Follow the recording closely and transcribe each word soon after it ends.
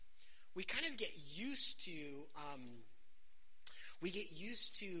used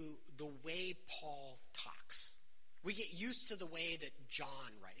to the way Paul talks. We get used to the way that John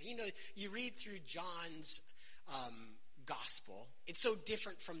writes. You know, you read through John's gospel. It's so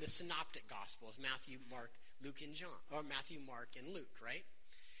different from the synoptic gospels, Matthew, Mark, Luke, and John, or Matthew, Mark, and Luke, right?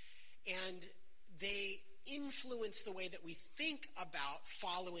 And they influence the way that we think about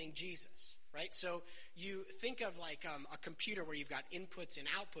following Jesus, right? So you think of like a computer where you've got inputs and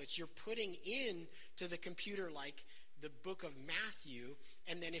outputs. You're putting in to the computer like the book of Matthew,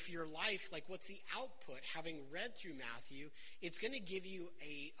 and then if your life, like what's the output, having read through Matthew, it's going to give you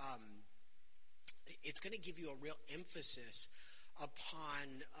a real emphasis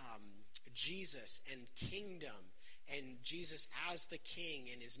upon Jesus and kingdom, and Jesus as the king,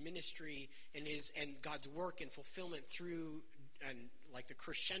 and his ministry, and God's work and fulfillment through, and like the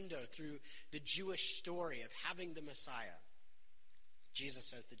crescendo through the Jewish story of having the Messiah,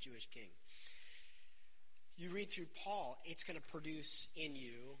 Jesus as the Jewish king. You read through Paul, it's going to produce in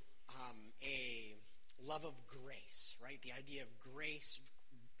you a love of grace, right? The idea of grace,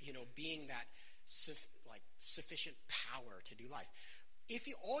 you know, being that sufficient power to do life. If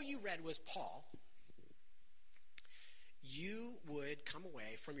all you read was Paul, you would come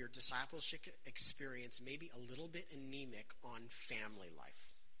away from your discipleship experience maybe a little bit anemic on family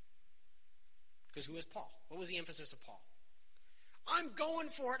life. Because who is Paul? What was the emphasis of Paul? I'm going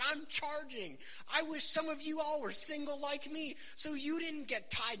for it. I'm charging. I wish some of you all were single like me so you didn't get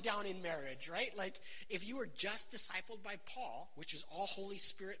tied down in marriage, right? Like if you were just discipled by Paul, which is all Holy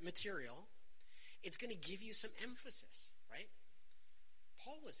Spirit material, it's going to give you some emphasis, right?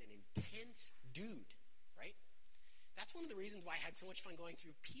 Paul was an intense dude, right? That's one of the reasons why I had so much fun going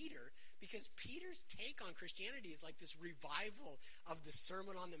through Peter, because Peter's take on Christianity is like this revival of the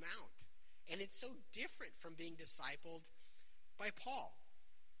Sermon on the Mount. And it's so different from being discipled by Paul.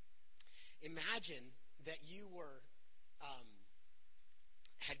 Imagine that you were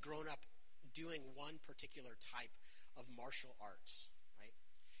had grown up doing one particular type of martial arts, right?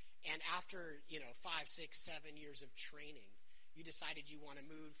 And after 5, 6, 7 years of training, you decided you want to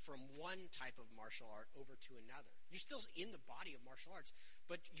move from one type of martial art over to another. You're still in the body of martial arts,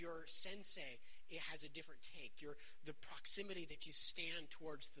 but your sensei, it has a different take. The proximity that you stand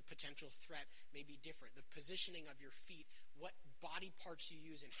towards the potential threat may be different. The positioning of your feet, what body parts you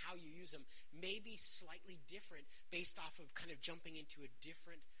use and how you use them may be slightly different based off of kind of jumping into a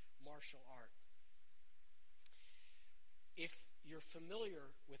different martial art. If you're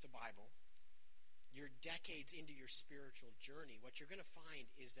familiar with the Bible, you're decades into your spiritual journey, what you're going to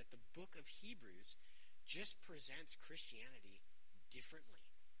find is that the book of Hebrews just presents Christianity differently.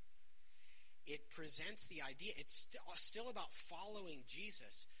 It presents the idea, it's still about following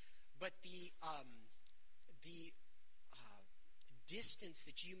Jesus, but the distance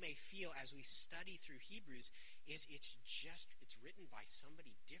that you may feel as we study through Hebrews is it's written by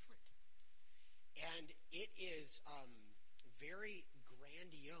somebody different. And it is very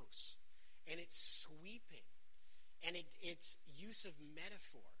grandiose. And it's sweeping, and it's use of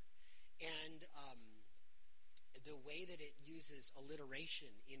metaphor, and the way that it uses alliteration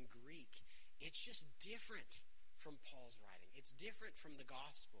in Greek, it's just different from Paul's writing. It's different from the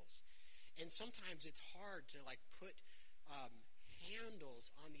Gospels, and sometimes it's hard to like put handles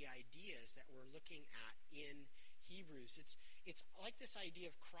on the ideas that we're looking at in Hebrews. It's like this idea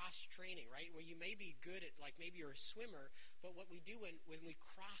of cross-training, right? Where you may be good at, like maybe you're a swimmer, but what we do when we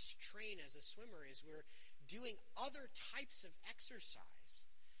cross-train as a swimmer is we're doing other types of exercise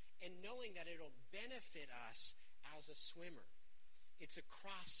and knowing that it'll benefit us as a swimmer. It's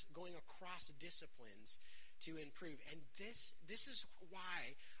going across disciplines to improve. And this is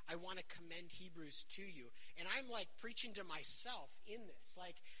why I want to commend Hebrews to you. And I'm like preaching to myself in this.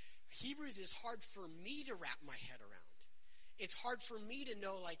 Like, Hebrews is hard for me to wrap my head around. It's hard for me to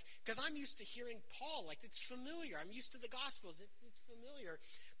know, like, because I'm used to hearing Paul, like, it's familiar. I'm used to the Gospels. It's familiar.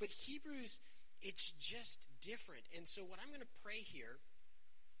 But Hebrews, it's just different. And so what I'm going to pray here,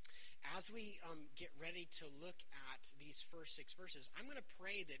 as we get ready to look at these first 6 verses, I'm going to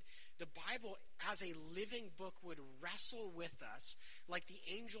pray that the Bible as a living book would wrestle with us like the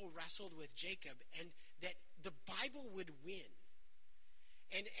angel wrestled with Jacob, and that the Bible would win.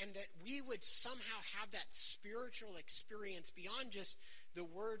 And that we would somehow have that spiritual experience beyond just the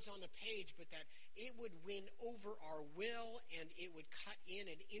words on the page, but that it would win over our will, and it would cut in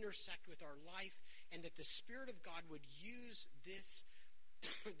and intersect with our life, and that the Spirit of God would use this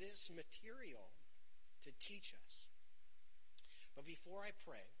material to teach us. But before I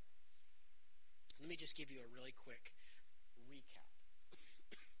pray, let me just give you a really quick recap.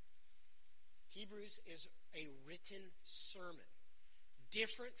 Hebrews is a written sermon,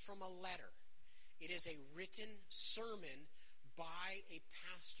 different from a letter. It is a written sermon by a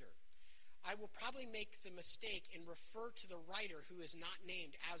pastor. I will probably make the mistake and refer to the writer who is not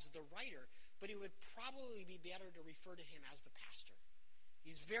named as the writer, but it would probably be better to refer to him as the pastor.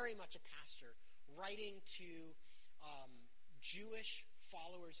 He's very much a pastor, writing to Jewish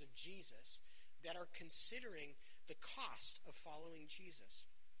followers of Jesus that are considering the cost of following Jesus.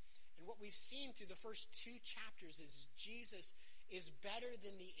 And what we've seen through the first 2 chapters is Jesus is better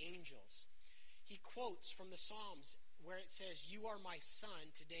than the angels. He quotes from the Psalms where it says, "You are my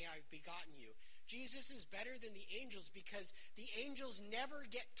son, today I've begotten you." Jesus is better than the angels because the angels never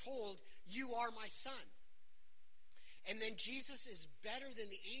get told, "You are my son." And then Jesus is better than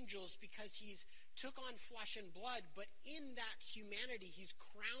the angels because he's took on flesh and blood, but in that humanity he's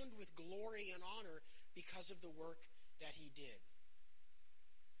crowned with glory and honor because of the work that he did.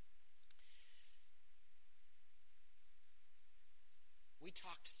 We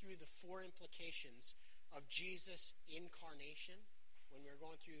talked through the 4 implications of Jesus' incarnation when we were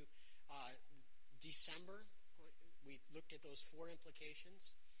going through December. We looked at those 4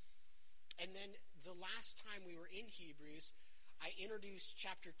 implications. And then the last time we were in Hebrews, I introduced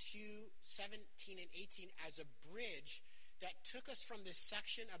chapter 2, 17 and 18 as a bridge that took us from this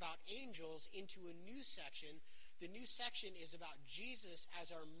section about angels into a new section. The new section is about Jesus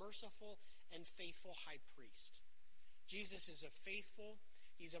as our merciful and faithful high priest. Jesus is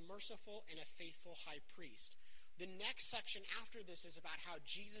he's a merciful and a faithful high priest. The next section after this is about how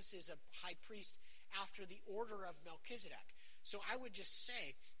Jesus is a high priest after the order of Melchizedek. So I would just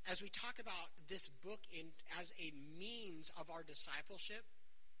say, as we talk about this book as a means of our discipleship,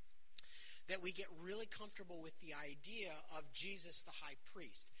 that we get really comfortable with the idea of Jesus the high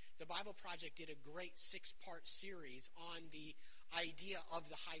priest. The Bible Project did a great 6-part series on the idea of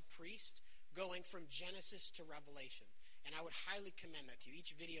the high priest, going from Genesis to Revelation. And I would highly commend that to you.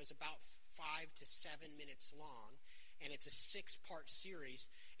 Each video is about 5 to 7 minutes long, and it's a 6-part series.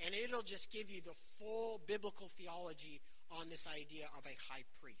 And it'll just give you the full biblical theology on this idea of a high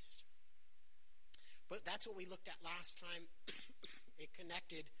priest. But that's what we looked at last time. It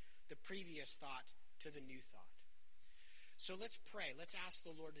connected the previous thought to the new thought. So let's pray. Let's ask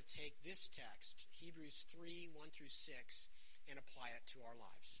the Lord to take this text, Hebrews 3, 1 through 6, and apply it to our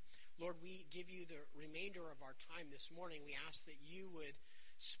lives. Lord, we give you the remainder of our time this morning. We ask that you would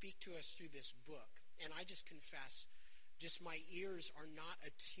speak to us through this book. And I just confess, just my ears are not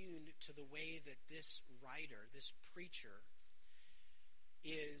attuned to the way that this writer, this preacher,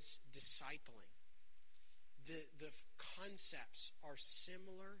 is discipling. The concepts are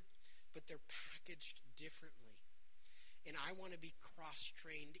similar, but they're packaged differently. And I want to be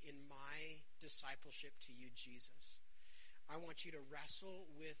cross-trained in my discipleship to you, Jesus. I want you to wrestle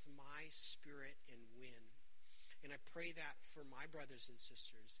with my spirit and win. And I pray that for my brothers and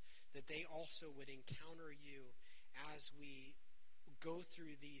sisters, that they also would encounter you as we go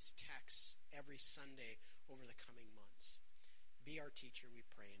through these texts every Sunday over the coming months. Be our teacher, we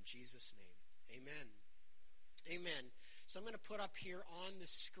pray, in Jesus' name. Amen. Amen. So I'm going to put up here on the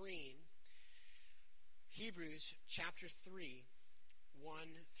screen Hebrews chapter 3, 1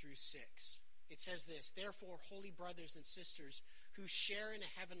 through 6. It says this: "Therefore, holy brothers and sisters who share in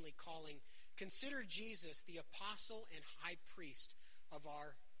a heavenly calling, consider Jesus the apostle and high priest of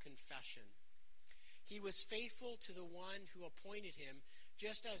our confession. He was faithful to the one who appointed him,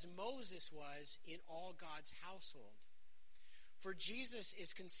 just as Moses was in all God's household. For Jesus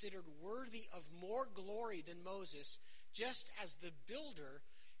is considered worthy of more glory than Moses, just as the builder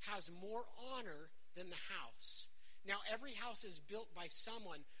has more honor than the house. Now every house is built by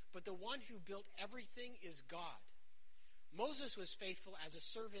someone, but the one who built everything is God. Moses was faithful as a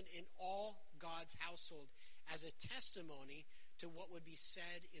servant in all God's household, as a testimony to what would be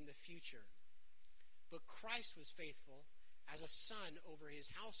said in the future. But Christ was faithful as a son over his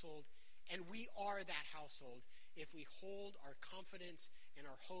household, and we are that household if we hold our confidence and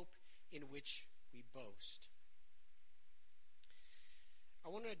our hope in which we boast." I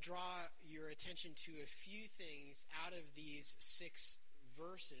want to draw your attention to a few things out of these 6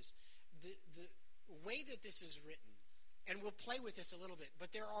 verses. The way that this is written, and we'll play with this a little bit,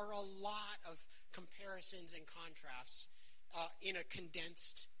 but there are a lot of comparisons and contrasts in a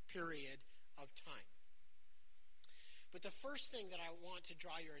condensed period of time. But the first thing that I want to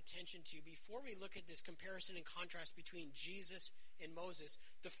draw your attention to before we look at this comparison and contrast between Jesus and Moses,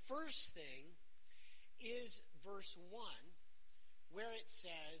 the first thing is verse 1, where it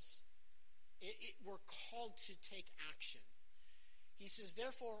says we're called to take action. He says,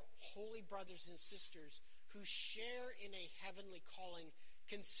 "Therefore, holy brothers and sisters who share in a heavenly calling,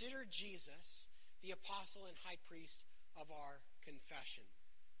 consider Jesus the apostle and high priest of our confession."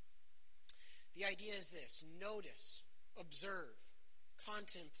 The idea is this: notice, observe,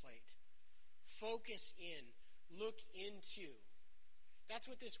 contemplate, focus in, look into. That's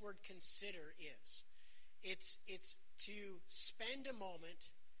what this word consider is. It's to spend a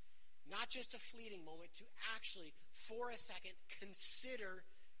moment, not just a fleeting moment, to actually, for a second, consider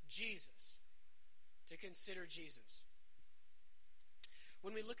Jesus. To consider Jesus.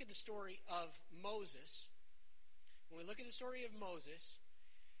 When we look at the story of Moses,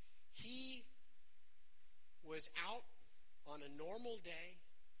 he was out on a normal day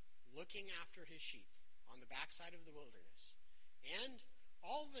looking after his sheep on the backside of the wilderness. And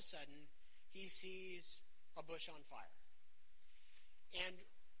all of a sudden, he sees a bush on fire. And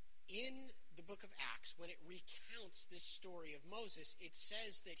in the book of Acts, when it recounts this story of Moses, it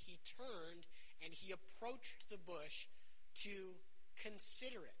says that he turned and he approached the bush to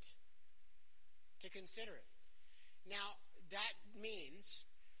consider it. To consider it. Now, that means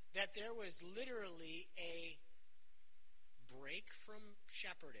that there was literally a break from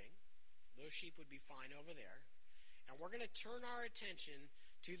shepherding. Those sheep would be fine over there. And we're going to turn our attention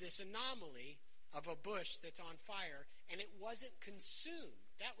to this anomaly of a bush that's on fire, and it wasn't consumed.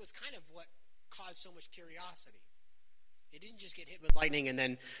 That was kind of what caused so much curiosity. It didn't just get hit with lightning and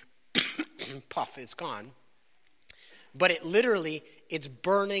then puff, it's gone. But it's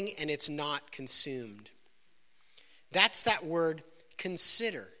burning and it's not consumed. That's that word,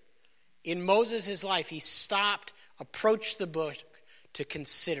 consider. In Moses' life, he stopped, approached the bush to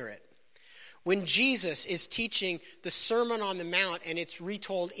consider it. When Jesus is teaching the Sermon on the Mount, and it's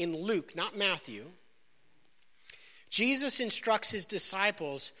retold in Luke, not Matthew, Jesus instructs his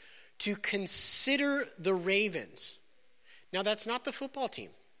disciples to consider the ravens. Now, that's not the football team,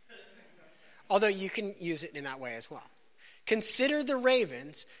 although you can use it in that way as well. Consider the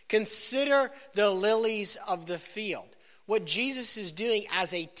ravens, consider the lilies of the field. What Jesus is doing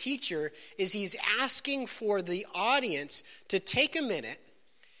as a teacher is he's asking for the audience to take a minute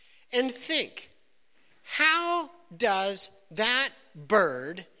and think, how does that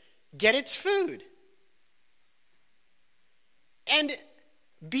bird get its food? And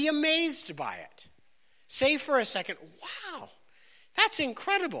be amazed by it. Say for a second, wow, that's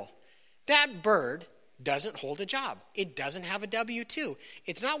incredible. That bird doesn't hold a job. It doesn't have a W-2.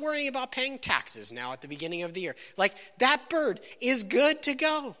 It's not worrying about paying taxes now at the beginning of the year. Like, that bird is good to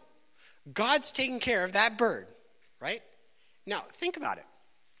go. God's taking care of that bird, right? Now, think about it.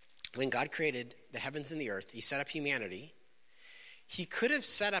 When God created the heavens and the earth, he set up humanity. He could have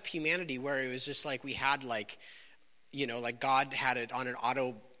set up humanity where it was just like we had like God had it on an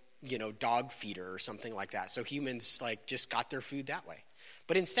auto, dog feeder or something like that. So humans like just got their food that way.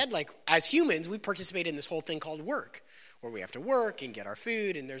 But instead, like as humans, we participate in this whole thing called work, where we have to work and get our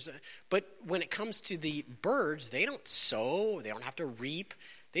food. But when it comes to the birds, they don't sow, they don't have to reap.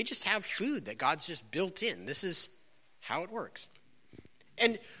 They just have food that God's just built in. This is how it works.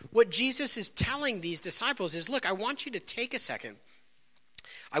 And what Jesus is telling these disciples is, look, I want you to take a second.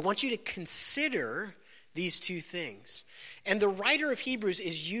 I want you to consider these two things. And the writer of Hebrews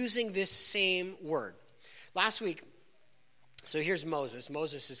is using this same word. Last week, so here's Moses.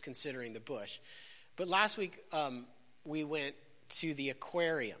 Moses is considering the bush. But last week, we went to the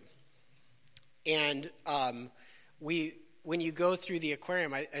aquarium. And when you go through the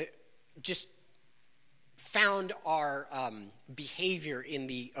aquarium, I just found our behavior in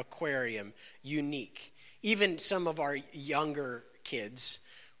the aquarium unique. Even some of our younger kids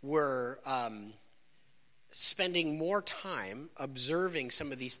were spending more time observing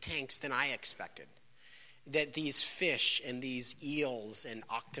some of these tanks than I expected. That these fish and these eels and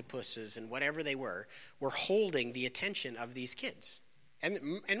octopuses and whatever they were holding the attention of these kids and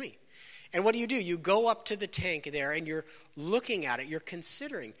me. And what do? You go up to the tank there and you're looking at it, you're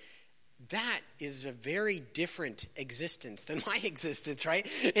considering, that is a very different existence than my existence, right?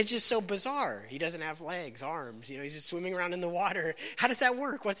 It's just so bizarre. He doesn't have legs, arms, he's just swimming around in the water. How does that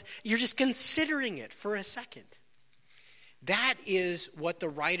work? You're just considering it for a second. That is what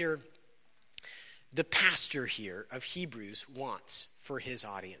the pastor here of Hebrews wants for his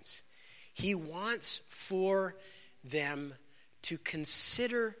audience. He wants for them to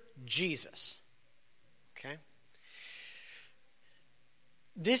consider Jesus. Okay?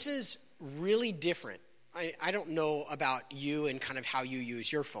 This is really different. I don't know about you and kind of how you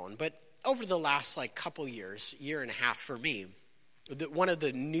use your phone, but over the last couple years, year and a half for me, one of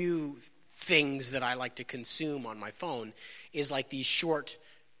the new things that I like to consume on my phone is like these short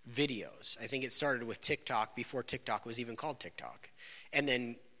videos. I think it started with TikTok before TikTok was even called TikTok. And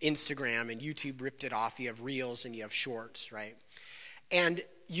then Instagram and YouTube ripped it off. You have Reels and you have Shorts, right? And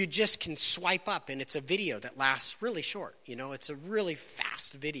you just can swipe up and it's a video that lasts really short. It's a really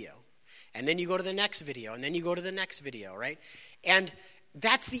fast video. And then you go to the next video, and then you go to the next video, right? And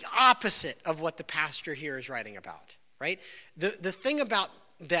that's the opposite of what the pastor here is writing about, right? The thing about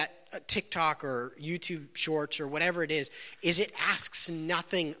that TikTok or YouTube Shorts or whatever it is it asks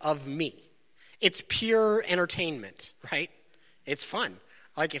nothing of me. It's pure entertainment, right? It's fun.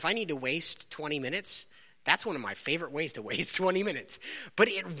 Like if I need to waste 20 minutes, that's one of my favorite ways to waste 20 minutes. But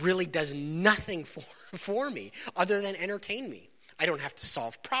it really does nothing for me other than entertain me. I don't have to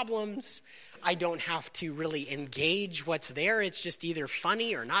solve problems. I don't have to really engage what's there. It's just either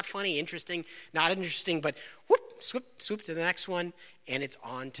funny or not funny, interesting, not interesting, but whoop, swoop to the next one, and it's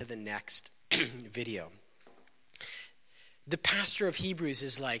on to the next video. The pastor of Hebrews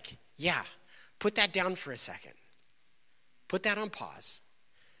is like, yeah, put that down for a second. Put that on pause.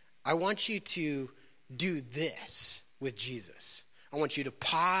 I want you to do this with Jesus. I want you to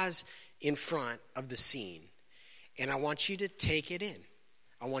pause in front of the scene, and I want you to take it in.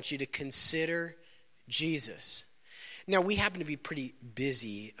 I want you to consider Jesus. Now, we happen to be pretty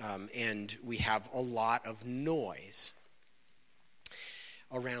busy, and we have a lot of noise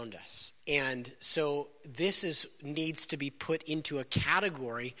around us. And so this needs to be put into a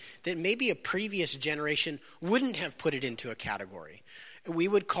category that maybe a previous generation wouldn't have put it into a category. We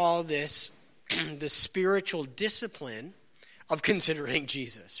would call this the spiritual discipline of considering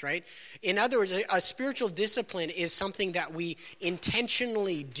Jesus, right? In other words, a spiritual discipline is something that we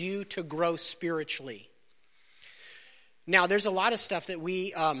intentionally do to grow spiritually. Now, there's a lot of stuff that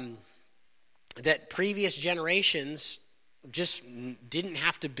that previous generations just didn't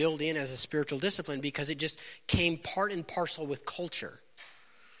have to build in as a spiritual discipline because it just came part and parcel with culture.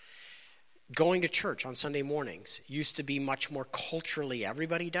 Going to church on Sunday mornings used to be much more culturally,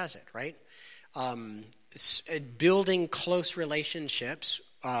 everybody does it, right? Building close relationships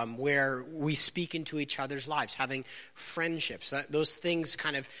where we speak into each other's lives, having friendships. Those things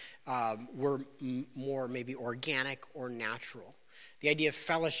kind of were more maybe organic or natural. The idea of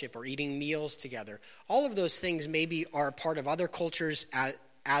fellowship or eating meals together. All of those things maybe are a part of other cultures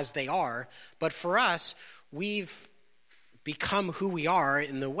as they are, but for us, we've become who we are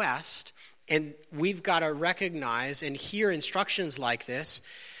in the West, and we've got to recognize and hear instructions like this.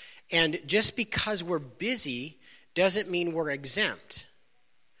 And just because we're busy doesn't mean we're exempt.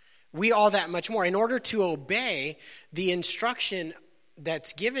 We all that much more. In order to obey the instruction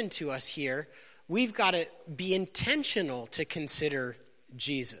that's given to us here, we've got to be intentional to consider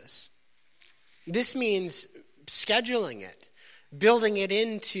Jesus. This means scheduling it, building it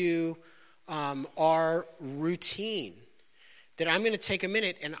into our routine. That I'm going to take a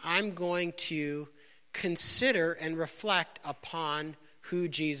minute and I'm going to consider and reflect upon who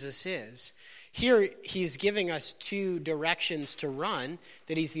Jesus is. Here, he's giving us two directions to run,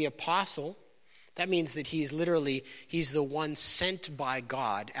 that he's the apostle. That means that he's the one sent by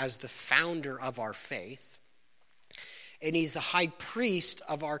God as the founder of our faith. And he's the high priest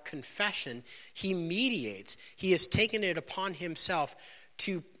of our confession. He mediates. He has taken it upon himself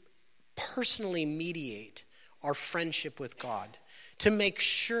to personally mediate our friendship with God, to make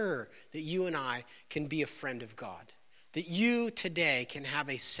sure that you and I can be a friend of God. That you today can have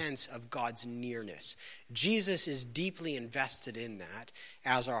a sense of God's nearness. Jesus is deeply invested in that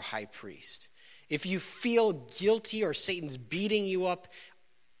as our high priest. If you feel guilty or Satan's beating you up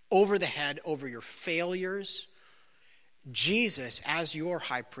over the head over your failures, Jesus, as your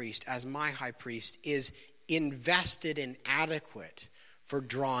high priest, as my high priest, is invested and adequate for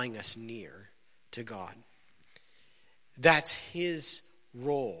drawing us near to God. That's his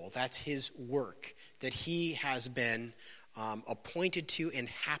role, that's his work that he has been appointed to and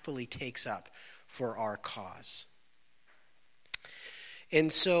happily takes up for our cause.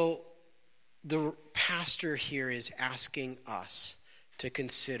 And so the pastor here is asking us to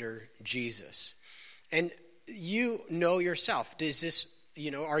consider Jesus. And you know yourself,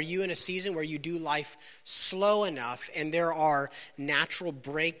 are you in a season where you do life slow enough and there are natural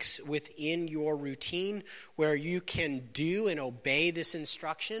breaks within your routine where you can do and obey this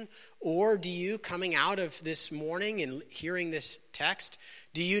instruction? Or do you, coming out of this morning and hearing this text,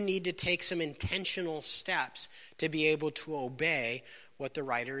 do you need to take some intentional steps to be able to obey what the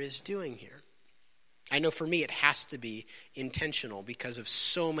writer is doing here? I know for me it has to be intentional because of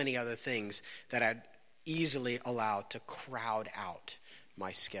so many other things that I'd easily allow to crowd out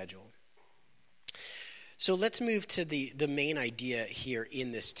my schedule. So let's move to the main idea here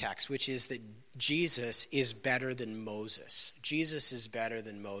in this text, which is that Jesus is better than Moses. Jesus is better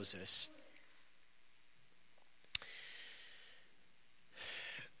than Moses.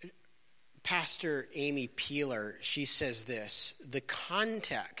 Pastor Amy Peeler, she says this: the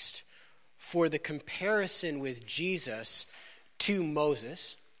context for the comparison with Jesus to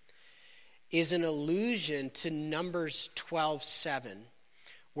Moses is an allusion to Numbers 12:7,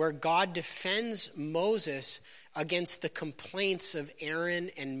 where God defends Moses against the complaints of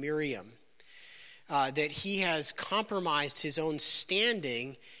Aaron and Miriam, that he has compromised his own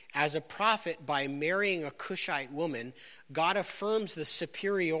standing as a prophet by marrying a Cushite woman. God affirms the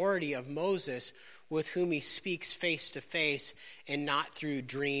superiority of Moses, with whom he speaks face to face and not through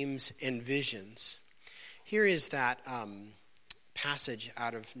dreams and visions. Here is that passage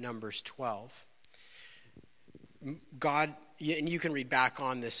out of Numbers 12. God, and you can read back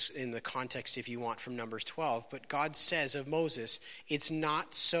on this in the context if you want from Numbers 12, but God says of Moses, "It's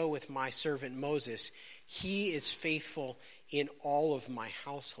not so with my servant Moses. He is faithful in all of my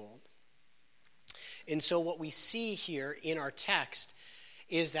household." And so what we see here in our text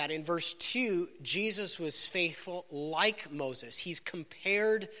is that in verse 2, Jesus was faithful like Moses. He's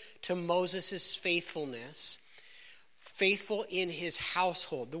compared to Moses' faithfulness, faithful in his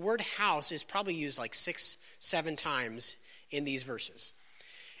household. The word house is probably used like 6-7 times in these verses.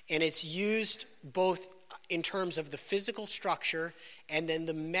 And it's used both in terms of the physical structure and then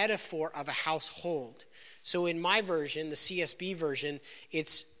the metaphor of a household. So in my version, the CSB version,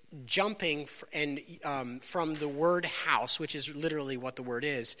 it's jumping from the word house, which is literally what the word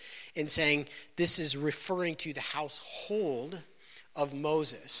is, and saying this is referring to the household of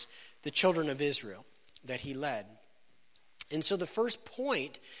Moses, the children of Israel that he led. And so the first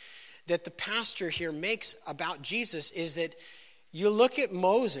point that the pastor here makes about Jesus is that you look at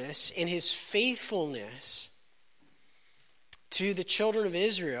Moses and his faithfulness to the children of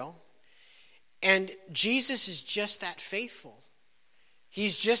Israel, and Jesus is just that faithful.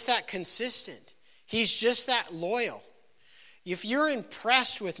 He's just that consistent. He's just that loyal. If you're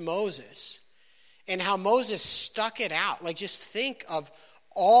impressed with Moses and how Moses stuck it out, like just think of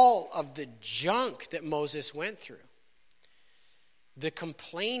all of the junk that Moses went through. The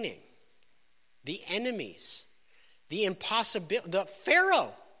complaining, the enemies, the impossibility, the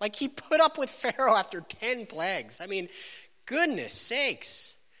Pharaoh. Like he put up with Pharaoh after 10 plagues. I mean, goodness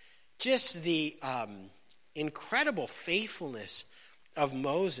sakes. Just the incredible faithfulness of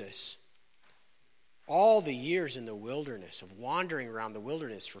Moses, all the years in the wilderness, of wandering around the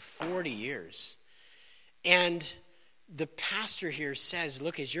wilderness for 40 years. And the pastor here says,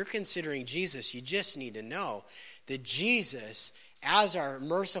 look, as you're considering Jesus, you just need to know that Jesus, as our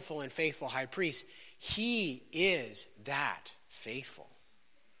merciful and faithful high priest, he is that faithful.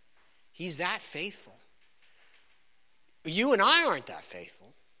 He's that faithful. You and I aren't that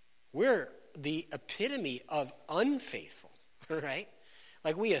faithful. We're the epitome of unfaithful, right?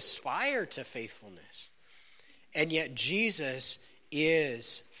 Like we aspire to faithfulness. And yet Jesus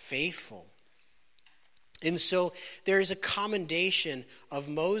is faithful. And so there's a commendation of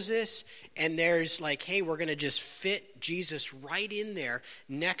Moses, and there's like, hey, we're going to just fit Jesus right in there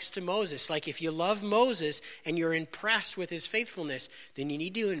next to Moses. Like if you love Moses and you're impressed with his faithfulness, then you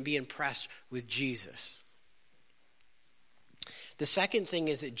need to be impressed with Jesus. The second thing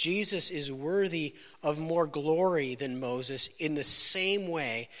is that Jesus is worthy of more glory than Moses, in the same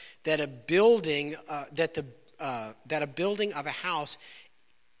way that a building that a building of a house,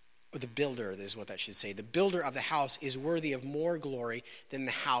 or the builder is what that should say. The builder of the house is worthy of more glory than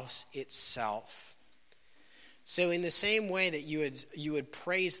the house itself. So in the same way that you would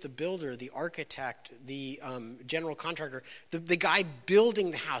praise the builder, the architect, the general contractor, the guy building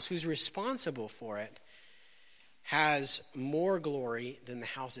the house who's responsible for it, has more glory than the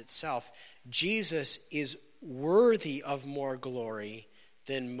house itself. Jesus is worthy of more glory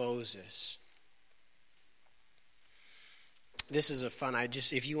than Moses. This is a fun,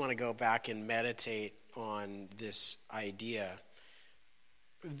 if you want to go back and meditate on this idea.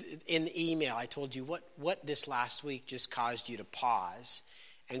 In the email, I told you what this last week just caused you to pause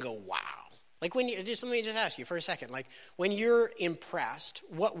and go, wow. Like when you, let me just ask you for a second, like when you're impressed,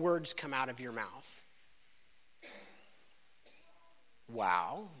 what words come out of your mouth?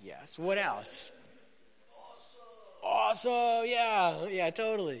 Wow, yes. What else? Awesome, yeah,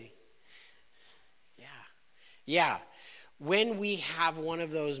 totally. Yeah. When we have one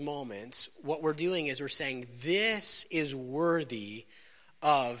of those moments, what we're doing is we're saying, this is worthy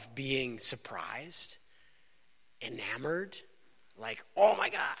of being surprised, enamored, like, oh my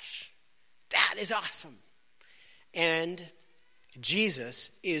gosh, that is awesome. And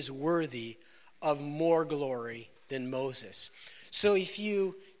Jesus is worthy of more glory than Moses. So if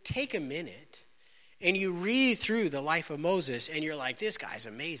you take a minute and you read through the life of Moses and you're like, this guy's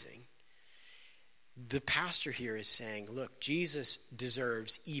amazing, the pastor here is saying, look, Jesus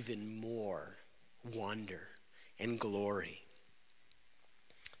deserves even more wonder and glory.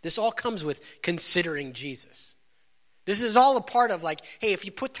 This all comes with considering Jesus. This is all a part of like, hey, if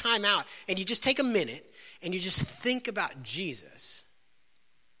you put time out and you just take a minute and you just think about Jesus,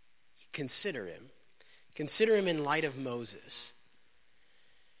 consider him in light of Moses,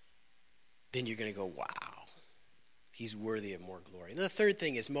 then you're going to go, wow, he's worthy of more glory. And the third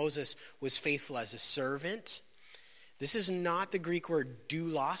thing is Moses was faithful as a servant. This is not the Greek word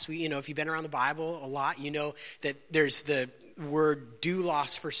doulos. If you've been around the Bible a lot, you know that there's the word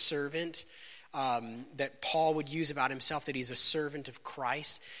doulos for servant that Paul would use about himself, that he's a servant of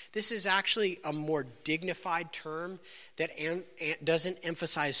Christ. This is actually a more dignified term that doesn't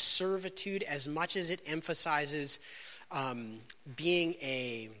emphasize servitude as much as it emphasizes being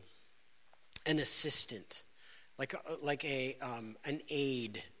an assistant, like an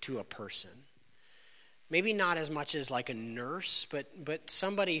aid to a person. Maybe not as much as like a nurse, but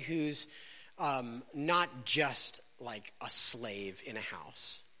somebody who's not just like a slave in a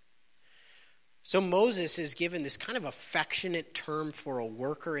house. So Moses is given this kind of affectionate term for a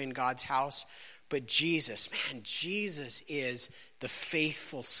worker in God's house, but Jesus is the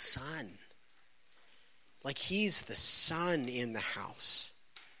faithful son. Like he's the son in the house,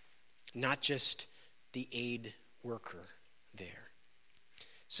 not just the aid worker there.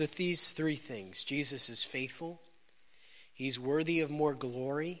 So these three things: Jesus is faithful, he's worthy of more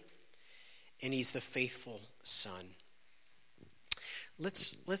glory, and he's the faithful son.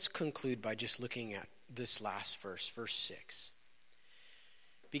 Let's conclude by just looking at this last verse 6.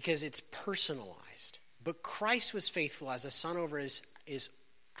 Because it's personalized. But Christ was faithful as a son over his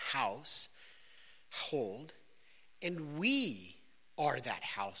household, and we are that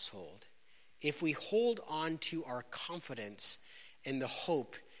household if we hold on to our confidence and the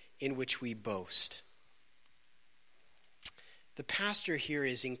hope in which we boast. The pastor here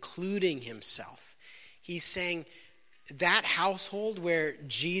is including himself. He's saying that household where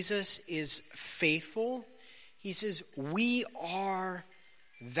Jesus is faithful, he says, we are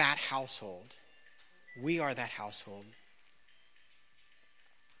that household. We are that household.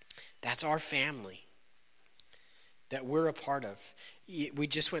 That's our family that we're a part of. We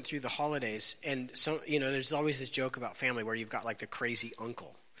just went through the holidays, and so there's always this joke about family where you've got like the crazy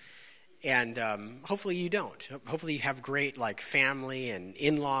uncle. And hopefully you don't. Hopefully you have great like family and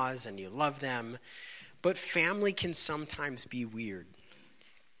in-laws and you love them. But family can sometimes be weird.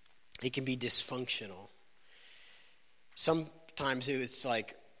 It can be dysfunctional. Sometimes it's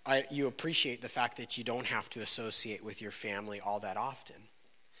like you appreciate the fact that you don't have to associate with your family all that often.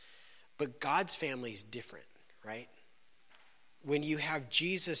 But God's family is different, right? When you have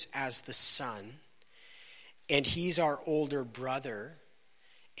Jesus as the son, and he's our older brother,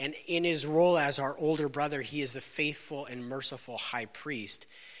 and in his role as our older brother, he is the faithful and merciful high priest,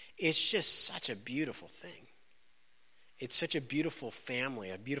 it's just such a beautiful thing. It's such a beautiful family,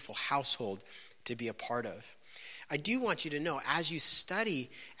 a beautiful household to be a part of. I do want you to know, as you study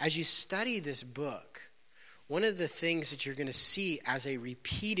this book, one of the things that you're going to see as a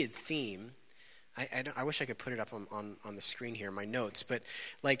repeated theme, I wish I could put it up on the screen here in my notes, but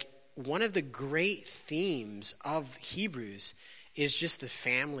like one of the great themes of Hebrews is just the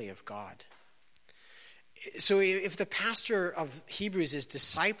family of God. So if the pastor of Hebrews is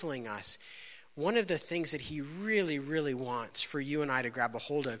discipling us, one of the things that he really, really wants for you and I to grab a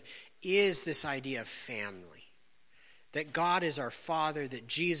hold of is this idea of family. That God is our Father, that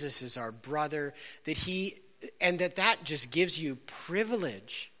Jesus is our brother, that just gives you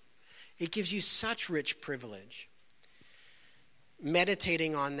privilege. It gives you such rich privilege.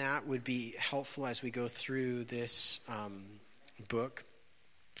 Meditating on that would be helpful as we go through this book.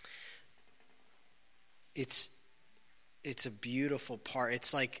 It's a beautiful part.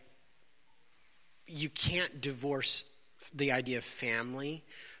 It's like you can't divorce the idea of family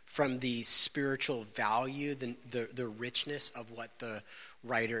from the spiritual value, the richness of what the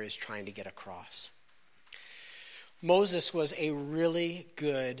writer is trying to get across. Moses was a really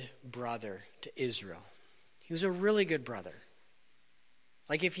good brother to Israel. He was a really good brother.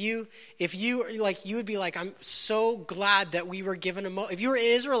 Like if you would be like, I'm so glad that we were given if you were an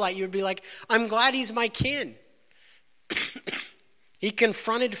Israelite, you would be like, I'm glad he's my kin. He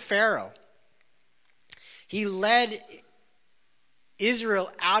confronted Pharaoh. He led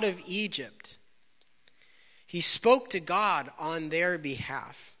Israel out of Egypt. He spoke to God on their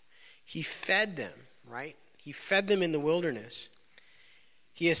behalf. He fed them, right? He fed them in the wilderness.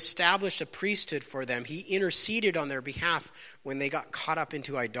 He established a priesthood for them. He interceded on their behalf when they got caught up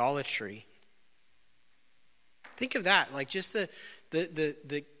into idolatry. Think of that, like just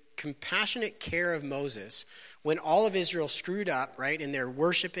the compassionate care of Moses when all of Israel screwed up, right? And they're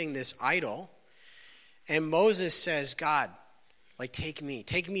worshiping this idol. And Moses says, God, like take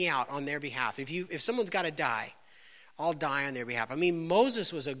me out on their behalf. If someone's got to die, I'll die on their behalf. I mean,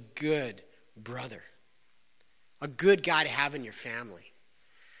 Moses was a good brother, a good guy to have in your family,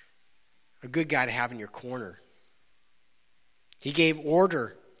 a good guy to have in your corner. He gave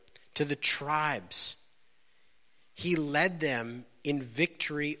order to the tribes. He led them in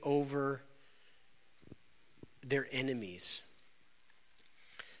victory over their enemies.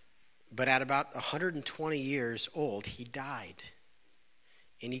 But at about 120 years old, he died.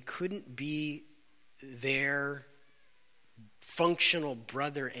 And he couldn't be their functional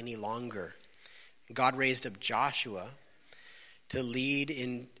brother any longer. God raised up Joshua to lead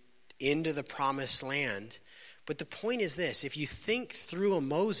into the promised land. But the point is this: if you think through a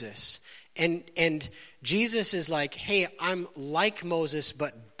Moses, and Jesus is like, hey, I'm like Moses,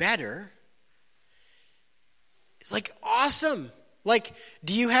 but better. It's like, awesome. Like,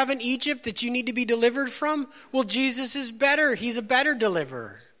 do you have an Egypt that you need to be delivered from? Well, Jesus is better. He's a better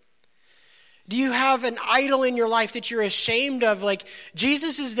deliverer. Do you have an idol in your life that you're ashamed of? Like,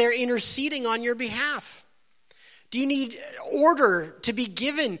 Jesus is there interceding on your behalf. Do you need order to be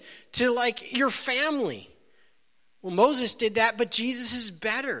given to, like, your family? Well, Moses did that, but Jesus is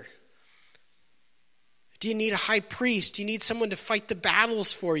better. Do you need a high priest? Do you need someone to fight the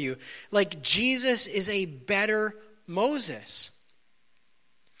battles for you? Like, Jesus is a better Moses.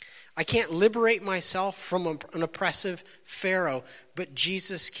 I can't liberate myself from an oppressive Pharaoh, but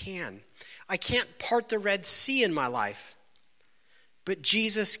Jesus can. I can't part the Red Sea in my life, but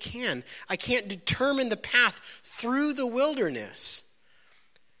Jesus can. I can't determine the path through the wilderness,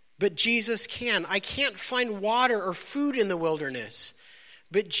 but Jesus can. I can't find water or food in the wilderness,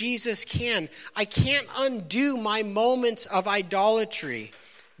 but Jesus can. I can't undo my moments of idolatry,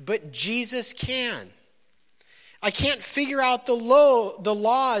 but Jesus can. I can't figure out the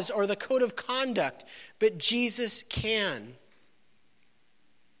laws or the code of conduct, but Jesus can.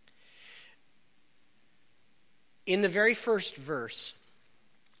 In the very first verse,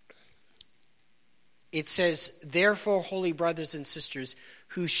 it says, therefore, holy brothers and sisters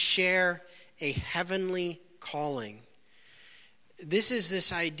who share a heavenly calling. This is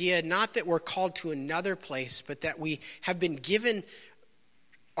this idea, not that we're called to another place, but that we have been given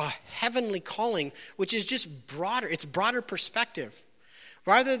a heavenly calling, which is just broader. It's broader perspective.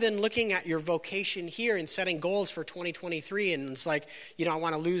 Rather than looking at your vocation here and setting goals for 2023, and it's like, I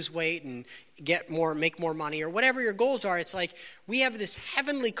want to lose weight and make more money, or whatever your goals are, it's like we have this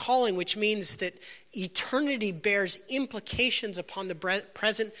heavenly calling, which means that eternity bears implications upon the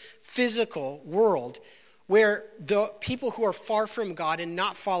present physical world, where the people who are far from God and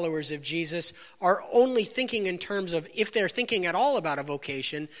not followers of Jesus are only thinking in terms of, if they're thinking at all about a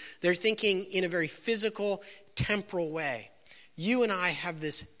vocation, they're thinking in a very physical, temporal way. You and I have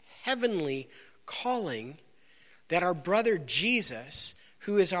this heavenly calling that our brother Jesus,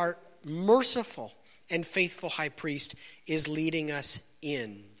 who is our merciful and faithful high priest, is leading us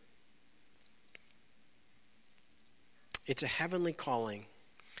in. It's a heavenly calling.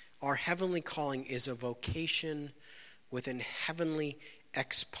 Our heavenly calling is a vocation with a heavenly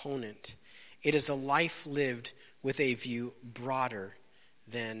exponent. It is a life lived with a view broader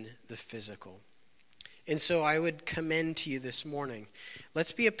than the physical. And so I would commend to you this morning,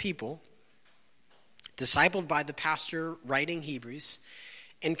 let's be a people discipled by the pastor writing Hebrews,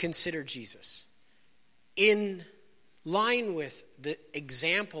 and consider Jesus in line with the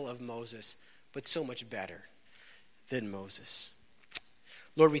example of Moses, but so much better than Moses.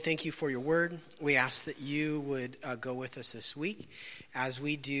 Lord, we thank you for your word. We ask that you would go with us this week as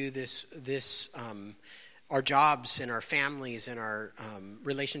we do this our jobs and our families and our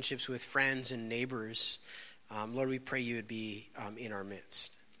relationships with friends and neighbors. Lord, we pray you would be in our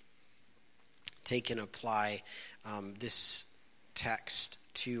midst. Take and apply this text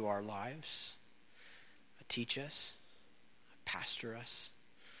to our lives. Teach us, pastor us.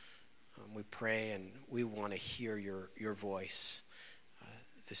 We pray and we want to hear your voice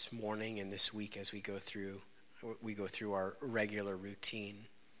this morning and this week as we go through our regular routine.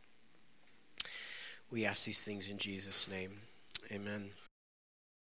 We ask these things in Jesus' name. Amen.